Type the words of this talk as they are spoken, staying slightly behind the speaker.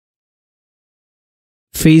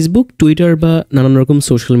Facebook, Twitter বা নানান রকম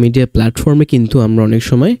সোশ্যাল মিডিয়া প্ল্যাটফর্মে কিন্তু আমরা অনেক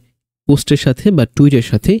সময় পোস্টের সাথে বা টুইটের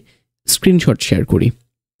সাথে স্ক্রিনশট শেয়ার করি।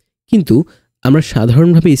 কিন্তু আমরা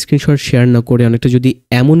সাধারণভাবে স্ক্রিনশট শেয়ার না করে অনেকটা যদি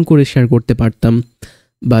এমন করে শেয়ার করতে পারতাম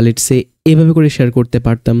বা লেটস সে এভাবে করে শেয়ার করতে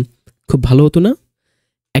পারতাম, খুব ভালো হতো না?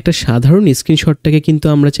 একটা সাধারণ স্ক্রিনশটটাকে কিন্তু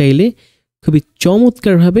আমরা চাইলে খুবই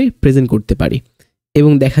চমৎকারভাবে প্রেজেন্ট করতে পারি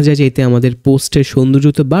এবং দেখা যায় যে এতে আমাদের পোস্টের সৌন্দর্য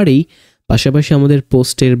তো বাড়েই, পাশাপাশি আমাদের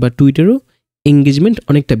পোস্টের বা টুইটারও এঙ্গেজমেন্ট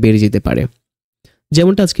অনেকটা বেড়ে যেতে পারে।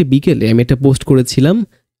 যেমনটা আজকে বিকেলে আমি একটা পোস্ট করেছিলাম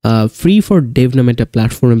ফ্রি ফর ডেভ নামে একটা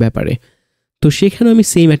প্ল্যাটফর্মের ব্যাপারে। তো সেখানে আমি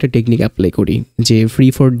সেম একটা টেকনিক অ্যাপ্লাই করি যে ফ্রি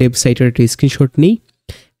ফর ডেভ সাইটের একটা স্ক্রিনশট নিই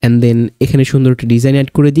অ্যান্ড দেন এখানে সুন্দর একটা ডিজাইন অ্যাড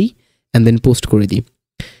করে দিই অ্যান্ড দেন পোস্ট করে দিই।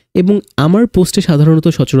 এবং আমার পোস্টে সাধারণত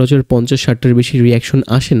সচরাচর 50-60টার বেশি রিয়াকশন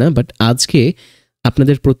আসে না, বাট আজকে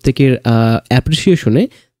আপনাদের প্রত্যেকের অ্যাপ্রিসিয়েশনে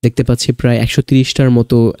দেখতে পাচ্ছি প্রায় 130টার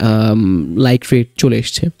মতো লাইক রেট চলে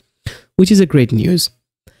এসছে, which is a great news.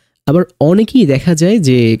 আবার অনেকেই দেখা যায়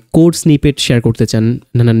যে কোড স্নিপেট শেয়ার করতে চান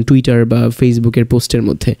নানান টুইটার বা ফেসবুকের পোস্টের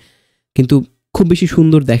মধ্যে, কিন্তু খুব বেশি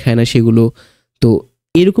সুন্দর দেখায় না সেগুলো। তো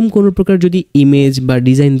এরকম কোনো প্রকার যদি ইমেজ বা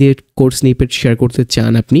ডিজাইন দিয়ে কোড স্নিপেট শেয়ার করতে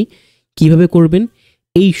চান, আপনি কিভাবে করবেন,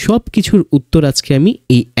 এই সব কিছুর উত্তর আজকে আমি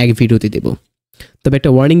এই এক ভিডিওতে দেব। তবে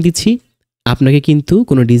একটা ওয়ার্নিং দিচ্ছি, আপনাকে কিন্তু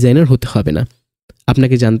কোনো ডিজাইনার হতে হবে না,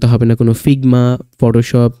 আপনাকে জানতে হবে না কোনো ফিগমা,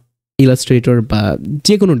 ফটোশপ, ইলাস্ট্রেটর বা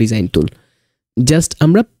যে কোনো ডিজাইন টুল। জাস্ট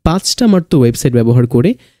আমরা 5টা মাত্র ওয়েবসাইট ব্যবহার করে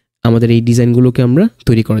আমাদের এই ডিজাইনগুলোকে আমরা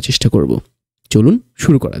তৈরি করার চেষ্টা করব। চলুন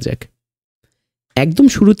শুরু করা যাক। একদম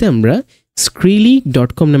শুরুতে আমরা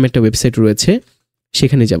skrily.com নামে একটা ওয়েবসাইট রয়েছে,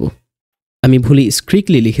 সেখানে যাব। আমি ভুলে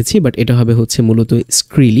স্ক্রিকলি লিখেছি, বাট এটা হবে হচ্ছে মূলত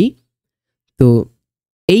skrily। তো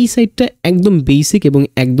এই সাইটটা একদম বেসিক এবং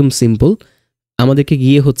একদম সিম্পল। আমাদেরকে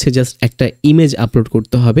গিয়ে হচ্ছে জাস্ট একটা ইমেজ আপলোড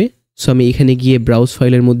করতে হবে। সো আমি এখানে গিয়ে ব্রাউজ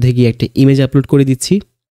ফাইলের মধ্যে গিয়ে একটা ইমেজ আপলোড করে দিচ্ছি।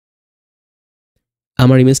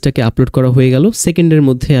 আমার ইমেজটাকে আপলোড করা হয়ে গেল, সেকেন্ডের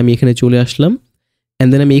মধ্যে আমি এখানে চলে আসলাম অ্যান্ড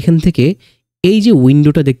দেন আমি এখান থেকে এই যে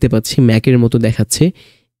উইন্ডোটা দেখতে পাচ্ছি ম্যাকের মতো দেখাচ্ছে,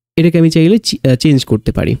 এটাকে আমি চাইলে চেঞ্জ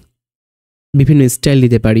করতে পারি, বিভিন্ন স্টাইল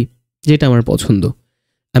দিতে পারি যেটা আমার পছন্দ।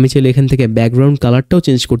 আমি চাইলে এখান থেকে ব্যাকগ্রাউন্ড কালারটাও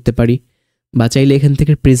চেঞ্জ করতে পারি বা চাইলে এখান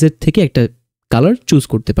থেকে প্রেজেন্ট থেকে একটা কালার চুজ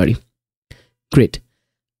করতে পারি। গ্রেট,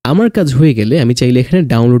 আমার কাজ হয়ে গেলে আমি চাইলে এখানে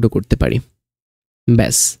ডাউনলোডও করতে পারি।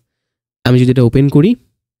 ব্যাস, আমি যদি এটা ওপেন করি,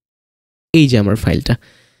 এই যে আমার ফাইলটা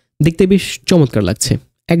দেখতে বেশ চমৎকার লাগছে,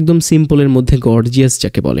 একদম সিম্পলের মধ্যে গর্জিয়াস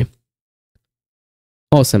যাকে বলে।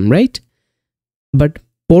 Awesome, right? বাট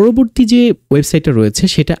পরবর্তী যে ওয়েবসাইটটা রয়েছে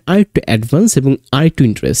সেটা আরেকটু অ্যাডভান্স এবং আরেকটু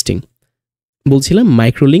ইন্টারেস্টিং। বলছিলাম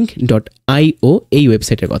microlink.io এই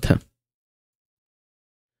ওয়েবসাইটের কথা।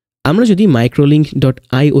 আমরা যদি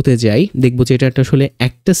microlink.io-তে যাই, দেখব যে এটা আসলে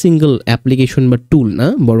একটা সিঙ্গল অ্যাপ্লিকেশন বা টুল না,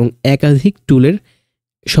 বরং একাধিক টুলের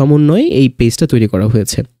সমন্বয়ে এই পেজটা তৈরি করা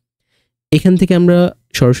হয়েছে। এখান থেকে আমরা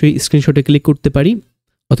সরাসরি স্ক্রিনশটে ক্লিক করতে পারি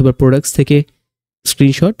অথবা প্রোডাক্টস থেকে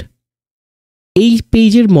স্ক্রিনশট। এই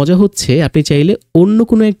পেজের মজা হচ্ছে আপনি চাইলে অন্য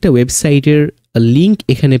কোনো একটা ওয়েবসাইটের লিঙ্ক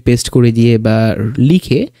এখানে পেস্ট করে দিয়ে বা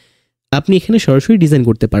লিখে আপনি এখানে সরাসরি ডিজাইন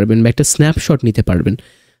করতে পারবেন বা একটা স্ন্যাপশট নিতে পারবেন।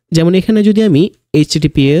 যেমন এখানে যদি আমি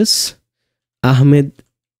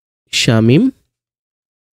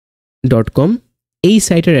https://ahmedshamim.com এই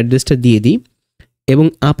সাইটের অ্যাড্রেসটা দিয়ে দিই এবং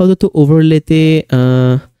আপাতত ওভারলেতে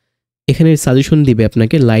এখানে সাজেশন দিবে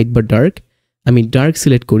আপনাকে লাইট বা ডার্ক। আমি ডার্ক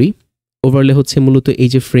সিলেক্ট করি। ওভারলে হচ্ছে মূলত এই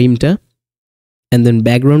যে ফ্রেমটা, অ্যান্ড দেন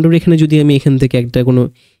ব্যাকগ্রাউন্ডের এখানে যদি আমি এখান থেকে একটা কোনো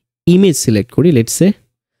ইমেজ সিলেক্ট করি, লেটসে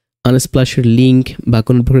আনস্প্লাশের লিঙ্ক বা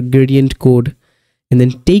কোনো gradient code, and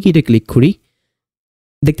then take ইটে click করি,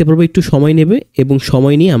 দেখতে পারবো একটু সময় নেবে এবং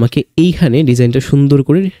সময় নিয়ে আমাকে এইখানে ডিজাইনটা সুন্দর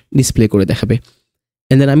করে ডিসপ্লে করে দেখাবে।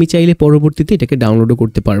 অ্যান্ড দেন আমি চাইলে পরবর্তীতে এটাকে ডাউনলোডও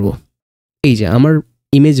করতে পারবো। এই যে আমার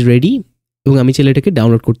ইমেজ রেডি এবং আমি চাইলে এটাকে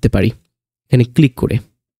ডাউনলোড করতে পারি। এখানে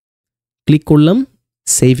ক্লিক করলাম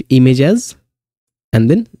save image as, and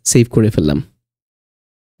then save করে ফেললাম।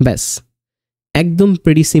 ব্যাস, একদম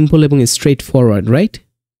প্রেটি সিম্পল এবং স্ট্রেট ফরওয়ার্ড, রাইট?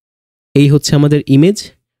 এই হচ্ছে আমাদের ইমেজ।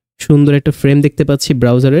 সুন্দর একটা ফ্রেম দেখতে পাচ্ছি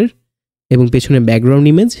ব্রাউজারের এবং পেছনে ব্যাকগ্রাউন্ড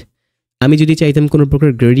ইমেজ। আমি যদি চাইতাম কোনো প্রকার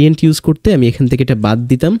গ্রেডিয়েন্ট ইউজ করতে, আমি এখান থেকে এটা বাদ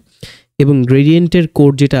দিতাম এবং গ্রেডিয়েন্টের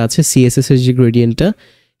কোড যেটা আছে CSS এর যে গ্রেডিয়েন্টটা,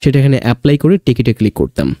 সেটা এখানে অ্যাপ্লাই করে টিকিটে ক্লিক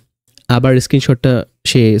করতাম। আবার স্ক্রিনশটটা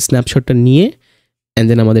সে স্ন্যাপশটটা নিয়ে অ্যান্ড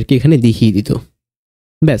দেন আমাদেরকে এখানে দেখিয়ে দিত।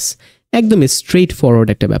 ব্যাস, একদম স্ট্রেট ফরওয়ার্ড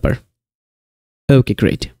একটা ব্যাপার। ওকে,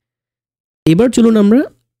 গ্রেট। এবার চলুন আমরা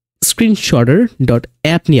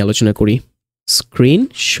screenshotr.app নিয়ে আলোচনা করি।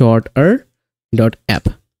 screenshotr.app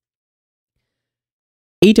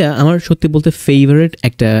এইটা আমার সত্যি বলতে ফেভারিট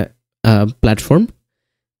একটা প্ল্যাটফর্ম,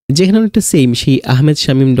 যেখানে একটা সেম সেই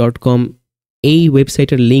ahmedshamim.com এই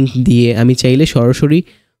ওয়েবসাইটের লিঙ্ক দিয়ে আমি চাইলে সরাসরি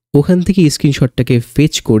ওখান থেকে স্ক্রিনশটটাকে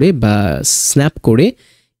ফেচ করে বা স্ন্যাপ করে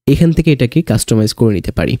এখান থেকে এটাকে কাস্টমাইজ করে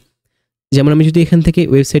নিতে পারি। যেমন আমি যদি এখান থেকে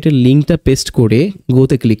ওয়েবসাইটের লিঙ্কটা পেস্ট করে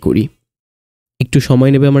গোতে ক্লিক করি, একটু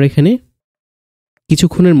সময় নেবে আমার এখানে,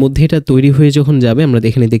 কিছুক্ষণের মধ্যে এটা তৈরি হয়ে যখন যাবে আমরা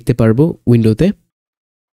এখানে দেখতে পারবো উইন্ডোতে।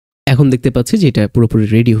 এখন দেখতে পাচ্ছি যে এটা পুরোপুরি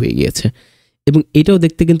রেডি হয়ে গিয়েছে এবং এটাও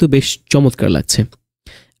দেখতে কিন্তু বেশ চমৎকার লাগছে।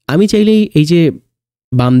 আমি চাইলেই এই যে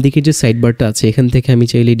বাম দিকের যে সাইড বারটা আছে এখান থেকে আমি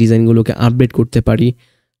চাইলে ডিজাইনগুলোকে আপডেট করতে পারি,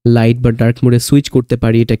 লাইট বা ডার্ক মোডে সুইচ করতে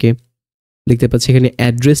পারি এটাকে। দেখতে পাচ্ছি এখানে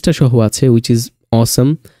অ্যাড্রেসটা সহ আছে, which is awesome.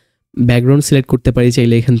 Background select করতে পারি,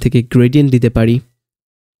 চাইলে এখান থেকে গ্রেডিয়েন্ট দিতে পারি।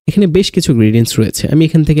 এখানে বেশ কিছু গ্রেডিয়েন্টস রয়েছে, আমি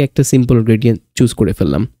এখান থেকে একটা সিম্পল গ্রেডিয়েন্ট চুজ করে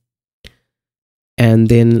ফেললাম। And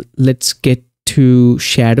then let's get two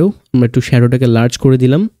shadow. আমরা একটু শ্যাডোটাকে লার্জ করে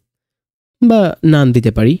দিলাম বা নান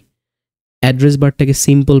দিতে পারি। অ্যাড্রেস বারটাকে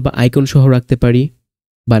সিম্পল বা আইকন সহ রাখতে পারি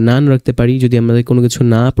বা নান রাখতে পারি যদি আমাদের কোনো কিছু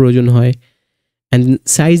না প্রয়োজন হয়। অ্যান্ড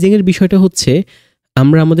সাইজিংয়ের বিষয়টা হচ্ছে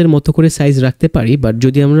আমরা আমাদের মতো করে সাইজ রাখতে পারি, বাট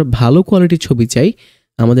যদি আমরা ভালো কোয়ালিটির ছবি চাই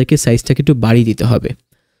আমাদেরকে সাইজটাকে একটু বাড়িয়ে দিতে হবে।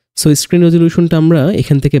 সো স্ক্রিন রেজলিউশনটা আমরা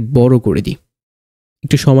এখান থেকে বড় করে দিই,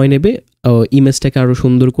 একটু সময় নেবে ইমেজটাকে আরও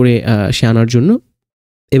সুন্দর করে সে আনার জন্য।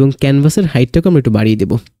 এবং ক্যানভাসের হাইটটাকে আমরা একটু বাড়িয়ে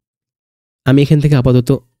দেব। আমি এখান থেকে আপাতত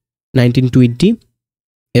 1920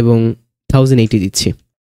 এবং 1080 দিচ্ছি।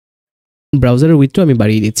 ব্রাউজারের উইথটাও আমি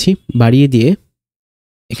বাড়িয়ে দিচ্ছি, বাড়িয়ে দিয়ে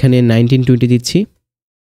এখানে 1920 দিচ্ছি।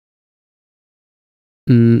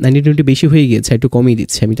 1920 বেশি হয়ে গিয়েছে, একটু কমিয়ে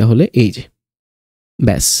দিচ্ছি আমি তাহলে, এই যে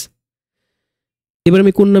ব্যাস। এবার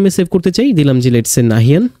আমি কোন নামে সেভ করতে চাই, দিলাম যে let's say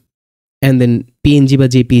Nahiyan. And then PNG বা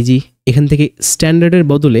জেপিজি, এখান থেকে স্ট্যান্ডার্ডের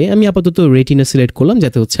বদলে আমি আপাতত রেটিনা সিলেক্ট করলাম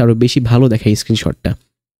যাতে হচ্ছে আরও বেশি ভালো দেখায় স্ক্রিনশটটা।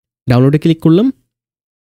 ডাউনলোডে ক্লিক করলাম,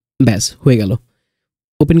 ব্যাস হয়ে গেল।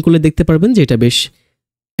 ওপেন করলে দেখতে পারবেন যে এটা বেশ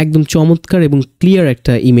একদম চমৎকার এবং ক্লিয়ার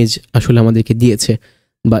একটা ইমেজ আসলে আমাদেরকে দিয়েছে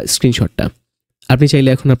বা স্ক্রিনশটটা। আপনি চাইলে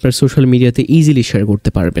এখন আপনার সোশ্যাল মিডিয়াতে ইজিলি শেয়ার করতে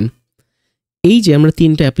পারবেন। এই যে আমরা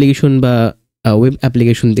 3টা অ্যাপ্লিকেশন বা ওয়েব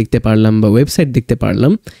অ্যাপ্লিকেশন দেখতে পারলাম বা ওয়েবসাইট দেখতে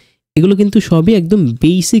পারলাম, এগুলো কিন্তু সবই একদম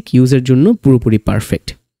বেসিক ইউজের জন্য পুরোপুরি পারফেক্ট।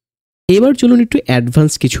 এবার চলুন একটু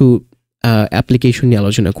অ্যাডভান্স কিছু অ্যাপ্লিকেশন নিয়ে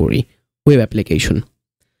আলোচনা করি, ওয়েব অ্যাপ্লিকেশন।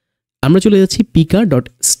 আমরা চলে যাচ্ছি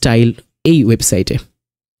পিকা.স্টাইল এই ওয়েবসাইটে।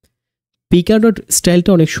 পিকা.স্টাইলটা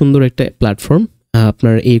অনেক সুন্দর একটা প্ল্যাটফর্ম।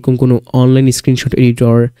 আপনার এরকম কোনো অনলাইন স্ক্রিনশট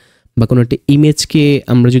এডিটর বা কোনো একটা ইমেজকে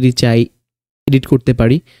আমরা যদি চাই এডিট করতে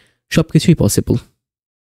পারি, সব কিছুই পসিবল।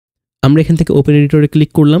 আমরা এখান থেকে ওপেন এডিটরে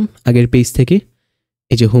ক্লিক করলাম আগের পেজ থেকে,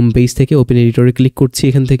 এই যে হোম পেজ থেকে ওপেন এডিটরে ক্লিক করছি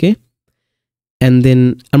এখান থেকে। অ্যান্ড দেন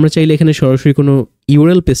আমরা চাইলে এখানে সরাসরি কোনো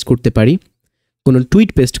ইউআরএল পেস্ট করতে পারি, কোনো টুইট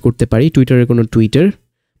পেস্ট করতে পারি, টুইটারের কোনো টুইটার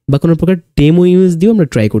বা কোনো প্রকার ডেমো ইমেজ দিয়েও আমরা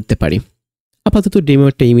ট্রাই করতে পারি। আপাতত ডেমো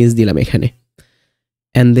একটা ইমেজ দিলাম এখানে।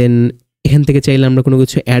 অ্যান্ড দেন এখান থেকে চাইলে আমরা কোনো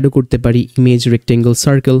কিছু অ্যাডও করতে পারি, ইমেজ, রেক্টেঙ্গল,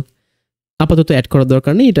 সার্কেল। আপাতত অ্যাড করার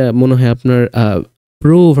দরকার নেই, এটা মনে হয় আপনার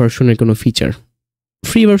প্রো ভার্সনের কোনো ফিচার।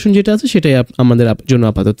 ফ্রি ভার্সন যেটা আছে সেটাই আমাদের জন্য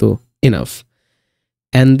আপাতত এনাফ।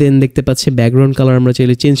 অ্যান্ড দেন দেখতে পাচ্ছি ব্যাকগ্রাউন্ড কালার আমরা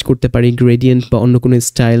চাইলে চেঞ্জ করতে পারি, গ্রেডিয়েন্ট বা অন্য কোনো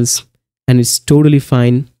styles, and it's totally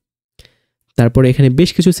fine. তারপরে এখানে বেশ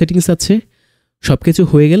কিছু সেটিংস আছে। সব কিছু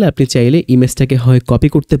হয়ে গেলে আপনি চাইলে ইমেজটাকে হয় কপি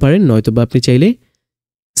করতে পারেন, নয়তো বা আপনি চাইলে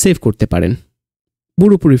সেভ করতে পারেন।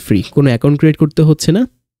 পুরোপুরি ফ্রি, কোনো অ্যাকাউন্ট ক্রিয়েট করতে হচ্ছে না।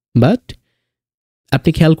 বাট আপনি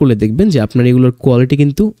খেয়াল করলে দেখবেন যে আপনার এগুলোর কোয়ালিটি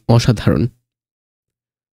কিন্তু অসাধারণ।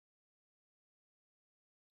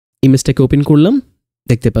 ইমেজটাকে ওপেন করলাম,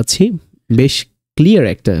 দেখতে পাচ্ছি বেশ ক্লিয়ার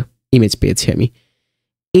একটা ইমেজ পেয়েছি আমি।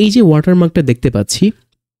 এই যে ওয়াটারমার্কটা দেখতে পাচ্ছি,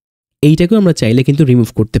 এইটাকেও আমরা চাইলে কিন্তু রিমুভ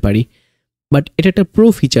করতে পারি, বাট এটা একটা প্রো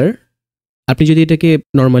ফিচার। আপনি যদি এটাকে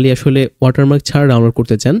নর্মালি আসলে ওয়াটারমার্ক ছাড়া ডাউনলোড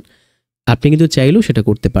করতে চান, আপনি কিন্তু চাইলেও সেটা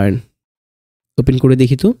করতে পারেন। ওপেন করে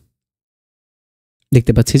দেখি তো,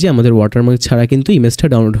 দেখতে পাচ্ছি যে আমাদের ওয়াটারমার্ক ছাড়া কিন্তু ইমেজটা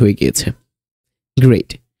ডাউনলোড হয়ে গিয়েছে। গ্রেট।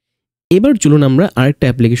 এবার চলুন আমরা আরেকটা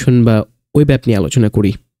অ্যাপ্লিকেশন বা ওয়েব অ্যাপ নিয়ে আলোচনা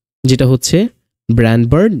করি, যেটা হচ্ছে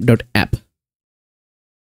brandbird.app।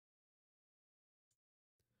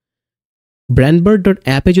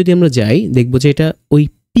 brandbird.app-এ যদি আমরা যাই, দেখব যে এটা ওই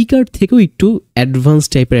পিকার থেকেও একটু অ্যাডভান্স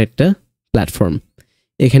টাইপের একটা প্ল্যাটফর্ম।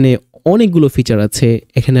 এখানে অনেকগুলো ফিচার আছে।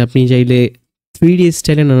 এখানে আপনি চাইলে 3D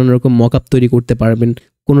স্টাইলে নানান রকম মকআপ তৈরি করতে পারবেন,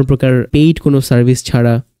 কোনো প্রকার পেইড কোনো সার্ভিস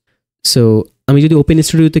ছাড়া। সো আমি যদি ওপেন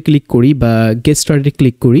স্টুডিওতে ক্লিক করি বা গেট স্টার্টে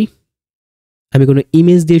ক্লিক করি, আমি কোনো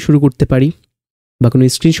ইমেজ দিয়ে শুরু করতে পারি বা কোনো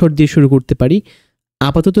স্ক্রিনশট দিয়ে শুরু করতে পারি।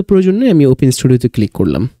 আপাতত প্রয়োজন নেই, আমি ওপেন স্টুডিওতে ক্লিক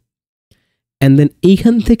করলাম। অ্যান্ড দেন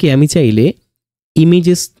এইখান থেকে আমি চাইলে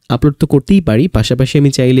ইমেজেস আপলোড তো করতেই পারি, পাশাপাশি আমি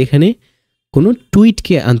চাইলে এখানে কোনো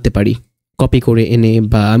টুইটকে আনতে পারি কপি করে এনে,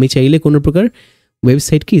 বা আমি চাইলে কোনো প্রকার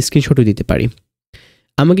ওয়েবসাইটকে স্ক্রিনশটও দিতে পারি।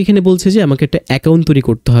 আমাকে এখানে বলছে যে আমাকে একটা অ্যাকাউন্ট তৈরি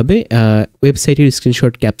করতে হবে ওয়েবসাইটের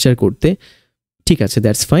স্ক্রিনশট ক্যাপচার করতে। ঠিক আছে,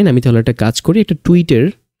 দ্যাটস ফাইন। আমি তাহলে একটা কাজ করি, একটা টুইটের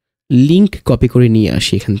লিঙ্ক কপি করে নিয়ে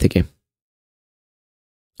আসি এখান থেকে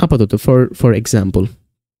আপাতত ফর এক্সাম্পল,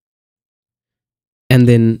 অ্যান্ড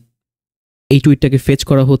দেন এই টুইটটাকে ফেচ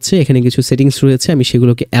করা হচ্ছে, এখানে কিছু সেটিংস রয়েছে, আমি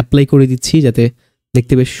সেগুলোকে অ্যাপ্লাই করে দিচ্ছি যাতে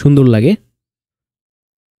দেখতে বেশ সুন্দর লাগে,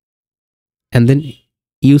 অ্যান্ড দেন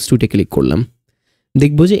ইউজ টুইটে ক্লিক করলাম।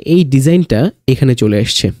 দেখবো যে এই ডিজাইনটা এখানে চলে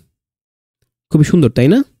আসছে, খুবই সুন্দর তাই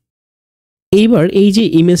না? এইবার এই যে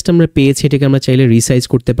ইমেজটা আমরা পেয়েছি এটাকে আমরা চাইলে রিসাইজ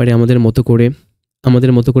করতে পারি আমাদের মতো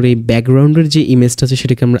করে এই ব্যাকগ্রাউন্ডের যে ইমেজটা আছে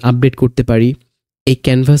সেটাকে আমরা আপডেট করতে পারি। এই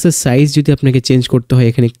ক্যানভাসের সাইজ যদি আপনাকে চেঞ্জ করতে হয়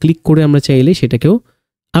এখানে ক্লিক করে আমরা চাইলে সেটাকেও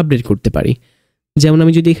আপডেট করতে পারি। যেমন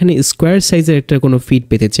আমি যদি এখানে স্কোয়ার সাইজের একটা কোনো ফিট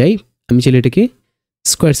পেতে চাই, আমি চাইলে এটাকে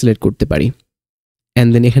স্কোয়ার সিলেক্ট করতে পারি, অ্যান্ড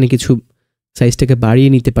দেন এখানে কিছু সাইজটাকে বাড়িয়ে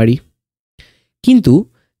নিতে পারি। কিন্তু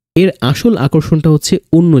এর আসল আকর্ষণটা হচ্ছে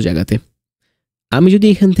অন্য জায়গাতে। আমি যদি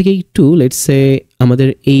এখান থেকে একটু লেটস সে আমাদের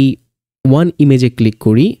এই ওয়ান ইমেজে ক্লিক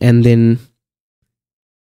করি, অ্যান্ড দেন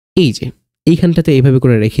এই যে এইখানটাতে এইভাবে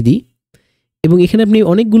করে রেখে দিই, এবং এখানে আপনি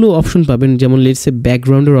অনেকগুলো অপশন পাবেন, যেমন লেটস সে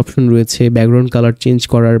ব্যাকগ্রাউন্ডের অপশন রয়েছে, ব্যাকগ্রাউন্ড কালার চেঞ্জ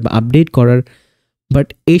করার বা আপডেট করার। বাট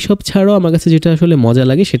এইসব ছাড়াও আমার কাছে যেটা আসলে মজা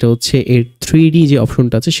লাগে সেটা হচ্ছে এর 3D যে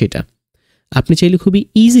অপশনটা আছে সেটা। আপনি চাইলে খুবই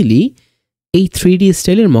ইজিলি এই 3D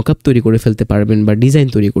স্টাইলের মকআপ তৈরি করে ফেলতে পারবেন বা ডিজাইন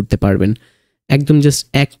তৈরি করতে পারবেন একদম জাস্ট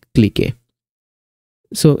এক ক্লিকে।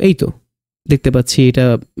 সো এই তো দেখতে পাচ্ছি এটা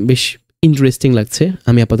বেশ ইন্টারেস্টিং লাগছে।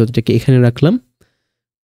 আমি আপাতত এটাকে এখানে রাখলাম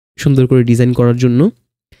সুন্দর করে ডিজাইন করার জন্য,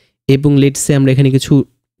 এবং লেটস সে আমরা এখানে কিছু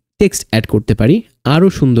টেক্সট অ্যাড করতে পারি আরও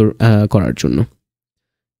সুন্দর করার জন্য।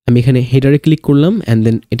 আমি এখানে হেডারে ক্লিক করলাম, অ্যান্ড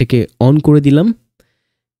দেন এটাকে অন করে দিলাম।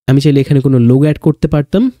 আমি চাইলে এখানে কোনো লোগো অ্যাড করতে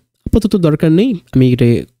পারতাম, আপাতত দরকার নেই, আমি এটা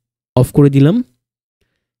অফ করে দিলাম।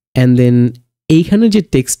 অ্যান্ড দেন এইখানে যে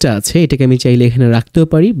টেক্সটটা আছে এটাকে আমি চাইলে এখানে রাখতেও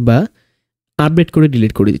পারি বা আপডেট করে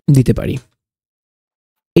ডিলিট করে দিতে পারি।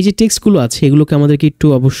 এই যে টেক্সটগুলো আছে এগুলোকে আমাদেরকে একটু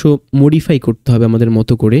অবশ্য মডিফাই করতে হবে আমাদের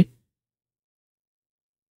মতো করে।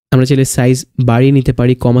 আমরা চাইলে সাইজ বাড়িয়ে নিতে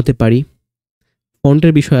পারি, কমাতে পারি,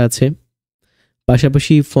 ফন্টের বিষয় আছে,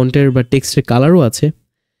 পাশাপাশি ফন্টের বা টেক্সটের কালারও আছে।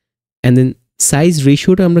 অ্যান্ড দেন সাইজ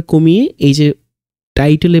রেশিওটা আমরা কমিয়ে এই যে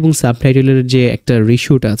টাইটেল এবং সাবটাইটেলের যে একটা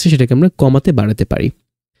রেশিওটা আছে সেটাকে আমরা কমাতে বাড়াতে পারি।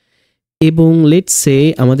 এবং লেটস সে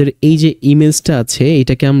আমাদের এই যে ইমেজটা আছে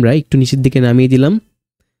এটাকে আমরা একটু নিচের দিকে নামিয়ে দিলাম,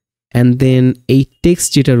 অ্যান্ড দেন এই টেক্সট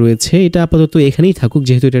যেটা রয়েছে এটা আপাতত এখানেই থাকুক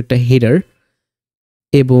যেহেতু এটা একটা হেডার,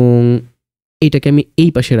 এবং এটাকে আমি এই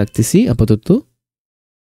পাশে রাখতেছি আপাতত।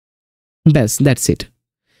 ব্যাস, দ্যাটস ইট।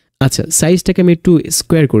 আচ্ছা, সাইজটাকে আমি একটু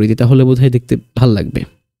স্কোয়ার করে দিই, তাহলে বোধহয় দেখতে ভাল লাগবে।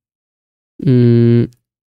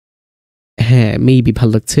 হ্যাঁ, মেবি ভাল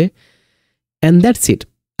লাগছে। And that's it.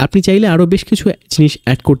 আপনি চাইলে আরও বেশ কিছু জিনিস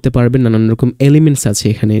অ্যাড করতে পারবেন, নানান রকম এলিমেন্টস আছে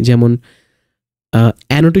এখানে। যেমন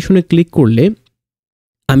অ্যানোটেশনে ক্লিক করলে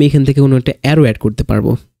আমি এখান থেকে কোনো একটা অ্যারো অ্যাড করতে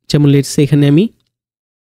পারবো। যেমন লেটস এখানে আমি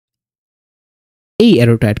এই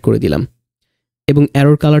অ্যারোটা অ্যাড করে দিলাম, এবং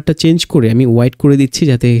অ্যারোর কালারটা চেঞ্জ করে আমি হোয়াইট করে দিচ্ছি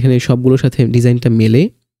যাতে এখানে সবগুলোর সাথে ডিজাইনটা মেলে।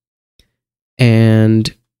 অ্যান্ড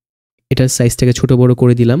এটার সাইজটাকে ছোট বড়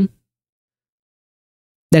করে দিলাম।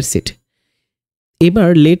 That's it. এবার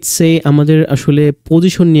লেটস সে আমাদের আসলে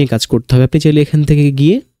পজিশন নিয়ে কাজ করতে হবে। আপনি চাইলে এখান থেকে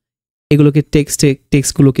গিয়ে এগুলোকে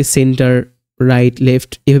টেক্সটগুলোকে সেন্টার, রাইট,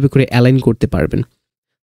 লেফট এভাবে করে অ্যালাইন করতে পারবেন।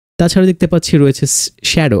 তাছাড়া দেখতে পাচ্ছি রয়েছে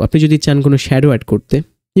শ্যাডো। আপনি যদি চান কোনো শ্যাডো অ্যাড করতে,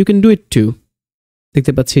 you can do it two.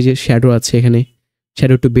 দেখতে পাচ্ছি যে শ্যাডো আছে এখানে,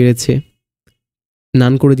 শ্যাডো একটু বেড়েছে,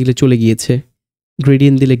 নান করে দিলে চলে গিয়েছে,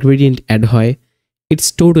 গ্রেডিয়েন্ট দিলে গ্রেডিয়েন্ট অ্যাড হয়। It's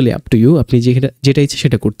totally up to you, আপনি যেটা ইচ্ছে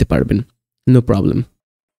সেটা করতে পারবেন, নো প্রবলেম।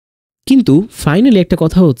 কিন্তু ফাইনালি একটা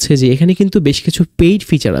কথা হচ্ছে যে এখানে কিন্তু বেশ কিছু পেইড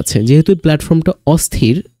ফিচার আছে। যেহেতু প্ল্যাটফর্মটা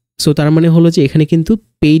অস্থির, সো তার মানে হলো যে এখানে কিন্তু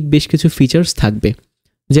পেইড বেশ কিছু ফিচার্স থাকবে।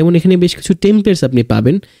 যেমন এখানে বেশ কিছু টেমপ্লেটস আপনি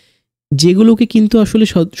পাবেন যেগুলোকে কিন্তু আসলে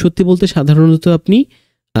সত্যি বলতে সাধারণত আপনি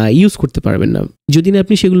ইউজ করতে পারবেন না যদি না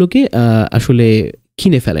আপনি সেগুলোকে আসলে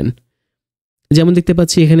কিনে ফেলেন। যেমন দেখতে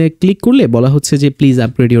পাচ্ছি এখানে ক্লিক করলে বলা হচ্ছে যে please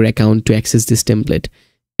upgrade your account to access this template,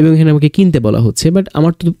 এবং এখানে আমাকে কিনতে বলা হচ্ছে, বাট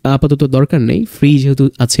আমার তো আপাতত দরকার নেই, ফ্রি যেহেতু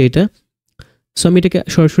আছে এটা। সো আমি এটাকে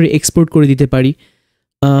সরাসরি এক্সপোর্ট করে দিতে পারি।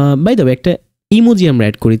 বাই দ্য ওয়ে, একটা ইমোজি আমরা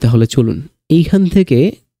অ্যাড করি তাহলে, চলুন। এইখান থেকে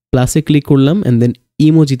প্লাসে ক্লিক করলাম, অ্যান্ড দেন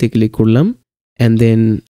ইমোজিতে ক্লিক করলাম, অ্যান্ড দেন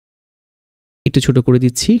একটু ছোট করে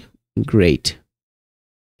দিচ্ছি। গ্রেট।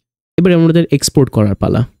 এবার আমাদের এক্সপোর্ট করার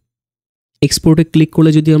পালা। এক্সপোর্টে ক্লিক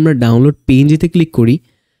করলে যদি আমরা ডাউনলোড পেজেতে ক্লিক করি,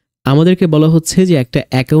 আমাদেরকে বলা হচ্ছে যে একটা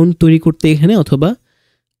অ্যাকাউন্ট তৈরি করতে এখানে, অথবা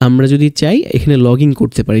আমরা যদি চাই এখানে লগ ইন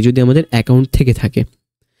করতে পারি যদি আমাদের অ্যাকাউন্ট থেকে থাকে।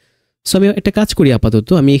 সো আমি একটা কাজ করি, আপাতত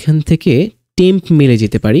আমি এখান থেকে টেম্প মেলে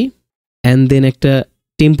যেতে পারি, অ্যান্ড দেন একটা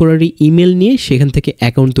টেম্পোরারি ইমেল নিয়ে সেখান থেকে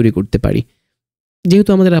অ্যাকাউন্ট তৈরি করতে পারি। যেহেতু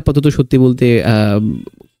আমাদের আপাতত সত্যি বলতে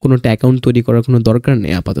কোনোটা অ্যাকাউন্ট তৈরি করার কোনো দরকার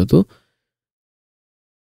নেই আপাতত।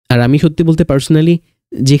 আর আমি সত্যি বলতে পার্সোনালি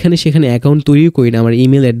যেখানে সেখানে অ্যাকাউন্ট তৈরিও করি না আমার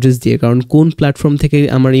ইমেল অ্যাড্রেস দিয়ে, কারণ কোন প্ল্যাটফর্ম থেকে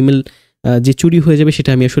আমার ইমেল যে চুরি হয়ে যাবে সেটা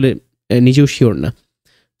আমি আসলে নিজেও শিওর না।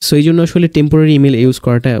 সো এই জন্য আসলে টেম্পোরারি ইমেল ইউজ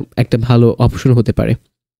করাটা একটা ভালো অপশন হতে পারে।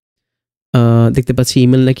 দেখতে পাচ্ছি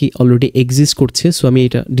ইমেল নাকি অলরেডি এক্সিস্ট করছে, সো আমি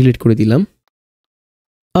এটা ডিলিট করে দিলাম।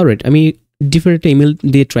 অলরাইট, আমি ডিফারেন্ট একটা ইমেল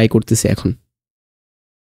দিয়ে ট্রাই করতেছি এখন।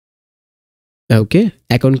 ওকে,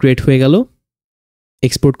 অ্যাকাউন্ট ক্রিয়েট হয়ে গেল।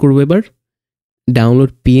 এক্সপোর্ট করবো এবার,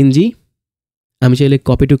 ডাউনলোড পিএনজি। আমি চাইলে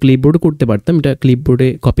কপি টু ক্লিপবোর্ডও করতে পারতাম, এটা ক্লিপবোর্ডে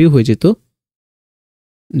কপিও হয়ে যেত।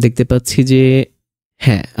 দেখতে পাচ্ছি যে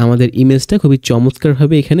হ্যাঁ, আমাদের ইমেজটা খুবই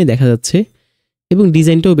চমৎকারভাবে এখানে দেখা যাচ্ছে এবং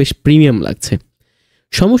ডিজাইনটাও বেশ প্রিমিয়াম লাগছে।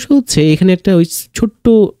 সমস্যা হচ্ছে এখানে একটা ওই ছোট্ট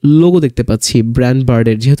লোগো দেখতে পাচ্ছি ব্র্যান্ড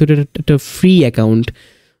বার্ডের, যেহেতু এটা একটা ফ্রি অ্যাকাউন্ট।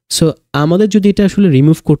 সো আমাদের যদি এটা আসলে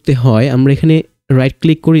রিমুভ করতে হয়, আমরা এখানে রাইট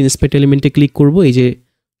ক্লিক করে ইন্সপেক্ট এলিমেন্টে ক্লিক করব এই যে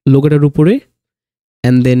লোগোটার উপরে,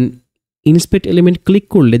 and then inspect element click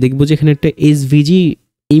করলে দেখবো যে এখানে একটা এসভিজি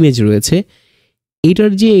ইমেজ রয়েছে।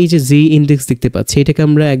 এটার যে এই যে ইন্ডেক্স দেখতে পাচ্ছি, এটাকে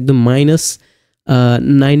আমরা একদম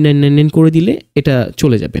 -9999 করে দিলে এটা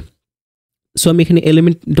চলে যাবে। সো আমি এখানে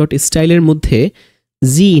এলিমেন্ট ডট স্টাইলের মধ্যে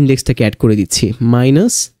ইন্ডেক্সটাকে অ্যাড করে দিচ্ছি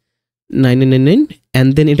 -9999, অ্যান্ড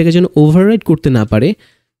দেন এটাকে যেন ওভাররাইড করতে না পারে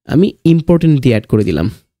আমি ইম্পর্টেন্ট দিয়ে অ্যাড করে দিলাম।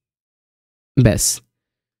 ব্যাস,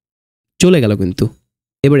 চলে গেল কিন্তু।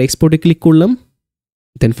 এবার এক্সপোর্টে ক্লিক করলাম,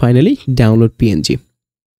 দেন ফাইনালি ডাউনলোড পিএনজি।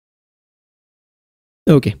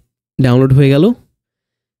 ওকে, ডাউনলোড হয়ে গেল।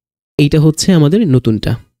 এইটা হচ্ছে আমাদের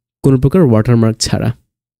নতুনটা, কোনো প্রকার ওয়াটারমার্ক ছাড়া।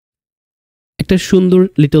 একটা সুন্দর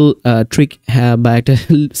লিটল ট্রিক বা একটা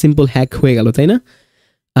সিম্পল হ্যাক হয়ে গেল, তাই না?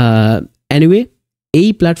 এনিওয়ে, এই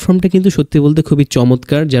প্ল্যাটফর্মটা কিন্তু সত্যি বলতে খুবই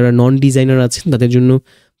চমৎকার। যারা নন ডিজাইনার আছেন তাদের জন্য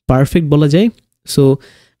পারফেক্ট বলা যায়। সো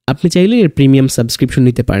আপনি চাইলে এর প্রিমিয়াম সাবস্ক্রিপশন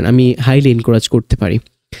নিতে পারেন, আমি হাইলি এনকারেজ করতে পারি।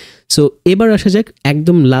 সো এবার আসা যাক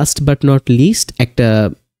একদম লাস্ট বাট নট লিস্ট একটা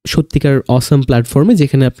সত্যিকার অসাম প্ল্যাটফর্মে,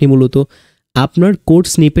 যেখানে আপনি মূলত আপনার কোড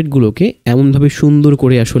স্নিপেটগুলোকে এমনভাবে সুন্দর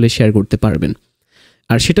করে আসলে শেয়ার করতে পারবেন।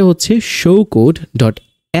 আর সেটা হচ্ছে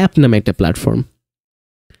showcode.app নামে একটা প্ল্যাটফর্ম।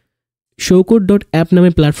 showcode.app নামে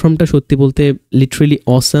প্ল্যাটফর্মটা সত্যি বলতে লিটারেলি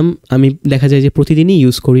অসাম। আমি দেখা যায় যে প্রতিদিনই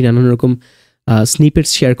ইউজ করি নানান রকম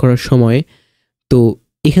স্নিপেটস শেয়ার করার সময়। তো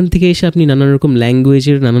এখান থেকে এসে আপনি নানান রকম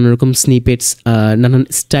ল্যাঙ্গুয়েজের নানান রকম স্নিপেটস নানান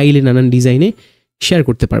স্টাইলে নানান ডিজাইনে শেয়ার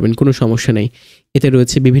করতে পারবেন, কোনো সমস্যা নেই। এতে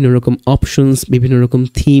রয়েছে বিভিন্ন রকম অপশনস, বিভিন্ন রকম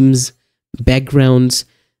থিমস, ব্যাকগ্রাউন্ডস,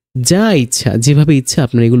 যা ইচ্ছা যেভাবে ইচ্ছা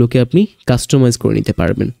আপনার এগুলোকে আপনি কাস্টমাইজ করে নিতে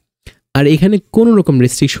পারবেন। আর এখানে কোনো রকম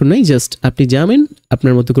রেস্ট্রিকশন নাই, জাস্ট আপনি যাবেন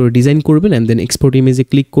আপনার মতো করে ডিজাইন করবেন, অ্যান্ড দেন এক্সপোর্ট ইমেজে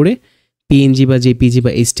ক্লিক করে পিএনজি বা জেপিজি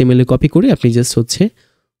বা এইচটিএমএল কপি করে আপনি জাস্ট হচ্ছে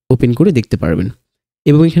ওপেন করে দেখতে পারবেন।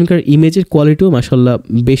 এবং এখানকার ইমেজের কোয়ালিটিও মাশাআল্লাহ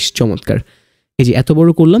বেশ চমৎকার। এই যে এত বড়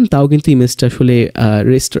করলাম তাও কিন্তু ইমেজটা আসলে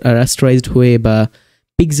রাস্টারাইজড হয়ে বা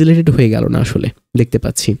পিক্সেলেটেড হয়ে গেল না, আসলে দেখতে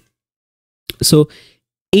পাচ্ছি। সো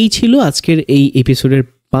এই ছিল আজকের এই এপিসোডের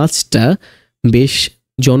 5টা বেশ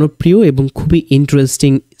জনপ্রিয় এবং খুবই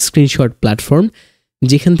ইন্টারেস্টিং স্ক্রিনশট প্ল্যাটফর্ম,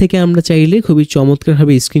 যেখান থেকে আমরা চাইলে খুবই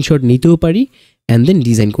চমৎকারভাবে স্ক্রিনশট নিতেও পারি অ্যান্ড দেন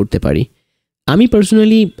ডিজাইন করতে পারি। আমি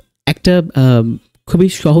পার্সোনালি একটা খুবই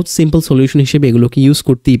সহজ সিম্পল সলিউশন হিসেবে এগুলোকে ইউজ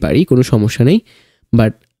করতেই পারি, কোনো সমস্যা নেই।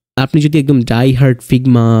 বাট আপনি যদি একদম ডাই হার্ড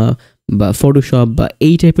ফিগমা বা ফটোশপ বা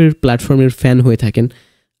এই টাইপের প্ল্যাটফর্মের ফ্যান হয়ে থাকেন,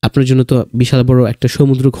 আপনার জন্য তো বিশাল বড় একটা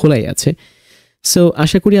সমুদ্র খোলাই আছে। সো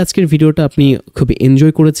আশা করি আজকের ভিডিওটা আপনি খুবই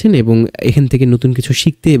এনজয় করেছেন এবং এখান থেকে নতুন কিছু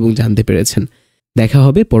শিখতে এবং জানতে পেরেছেন। দেখা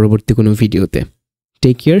হবে পরবর্তী কোনো ভিডিওতে।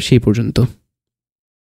 টেক কেয়ার, সেই পর্যন্ত।